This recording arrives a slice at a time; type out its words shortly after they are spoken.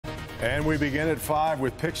And we begin at 5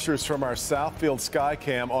 with pictures from our Southfield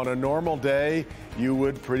Skycam. On a normal day, you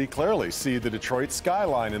would pretty clearly see the Detroit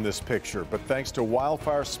skyline in this picture. But thanks to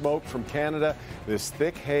wildfire smoke from Canada, this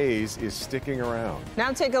thick haze is sticking around.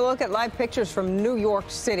 Now take a look at live pictures from New York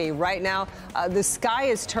City. Right now, the sky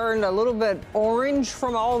has turned a little bit orange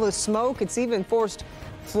from all the smoke. It's even forced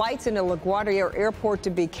flights into LaGuardia Airport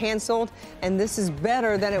to be canceled, and this is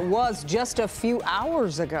better than it was just a few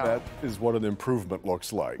hours ago. That is what an improvement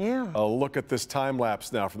looks like. Yeah. A look at this time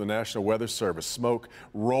lapse now from the National Weather Service. Smoke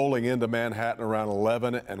rolling into Manhattan around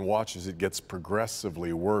 11 and watch as it gets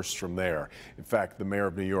progressively worse from there. In fact, the mayor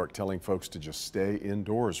of New York telling folks to just stay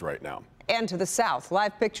indoors right now. And to the south,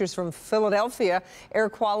 live pictures from Philadelphia. Air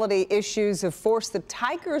quality issues have forced the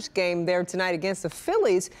Tigers game there tonight against the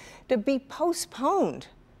Phillies to be postponed.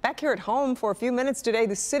 Back here at home for a few minutes today,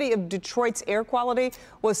 the city of Detroit's air quality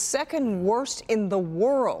was second worst in the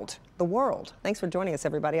world. Thanks for joining us,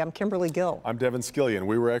 everybody. I'm Kimberly Gill. I'm Devin Skillian.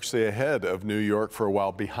 We were actually ahead of New York for a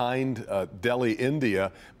while, behind Delhi,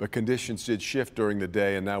 India, but conditions did shift during the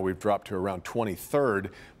day, and now we've dropped to around 23rd,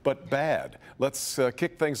 but bad. Let's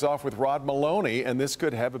kick things off with Rod Maloney, and this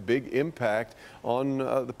could have a big impact on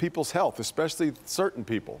the people's health, especially certain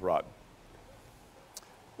people, Rod.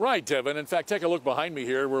 Right, Devin. In fact, take a look behind me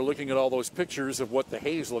here. We're looking at all those pictures of what the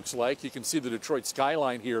haze looks like. You can see the Detroit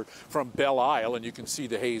skyline here from Belle Isle, and you can see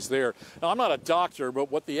the haze there. Now, I'm not a doctor, but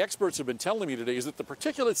what the experts have been telling me today is that the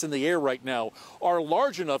particulates in the air right now are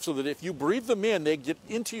large enough so that if you breathe them in, they get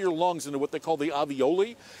into your lungs, into what they call the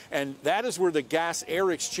alveoli, and that is where the gas-air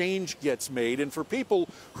exchange gets made. And for people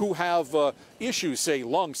who have issues, say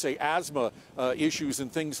lungs, say asthma issues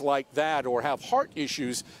and things like that, or have heart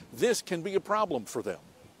issues, this can be a problem for them.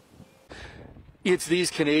 It's these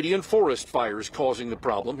Canadian forest fires causing the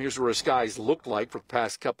problem. Here's what our skies looked like for the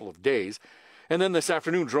past couple of days. And then this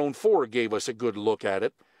afternoon, Drone 4 gave us a good look at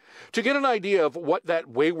it. To get an idea of what that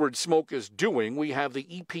wayward smoke is doing, we have the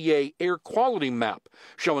EPA air quality map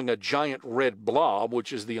showing a giant red blob,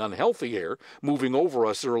 which is the unhealthy air, moving over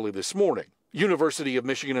us early this morning. University of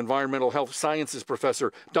Michigan Environmental Health Sciences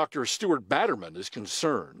professor Dr. Stuart Batterman is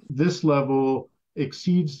concerned. This level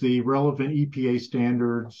exceeds the relevant EPA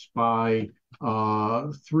standards by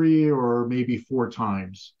 3 or maybe 4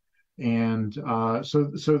 times. And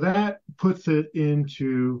so that puts it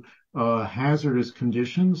into hazardous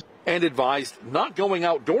conditions. And advised not going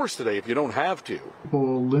outdoors today if you don't have to.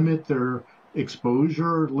 People limit their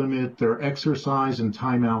exposure, limit their exercise and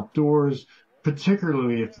time outdoors,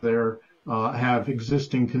 particularly if they're have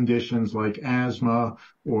existing conditions like asthma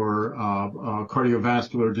or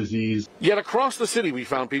cardiovascular disease. Yet across the city, we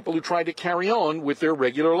found people who tried to carry on with their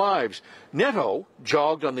regular lives. Neto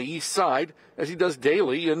jogged on the east side, as he does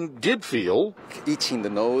daily, and did feel itching the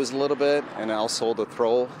nose a little bit and also the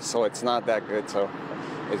throat, so it's not that good, so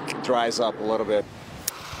it dries up a little bit.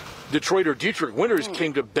 Detroiter Dietrich Winters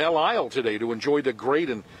came to Belle Isle today to enjoy the great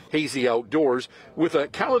and hazy outdoors with a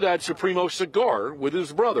Calidad Supremo cigar with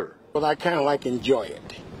his brother. Well, I kind of like enjoy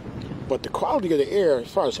it, but the quality of the air, as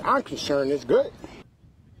far as I'm concerned, is good.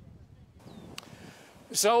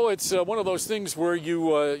 So it's one of those things where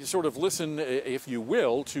you sort of listen, if you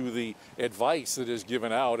will, to the advice that is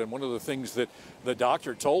given out. And one of the things that the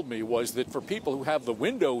doctor told me was that for people who have the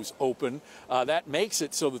windows open, that makes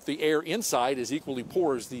it so that the air inside is equally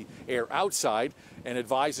poor as the air outside, and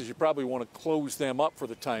advises you probably want to close them up for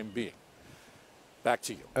the time being. Back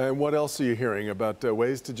to you. And what else are you hearing about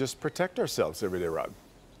ways to just protect ourselves every day, Rod?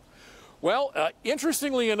 Well,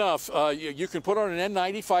 interestingly enough, you can put on an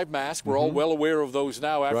N95 mask. We're all well aware of those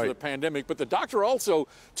now after the pandemic. But the doctor also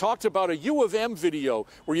talked about a U of M video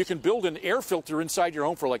where you can build an air filter inside your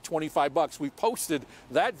home for like $25. We posted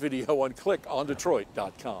that video on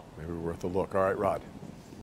clickondetroit.com. Maybe worth a look. All right, Rod.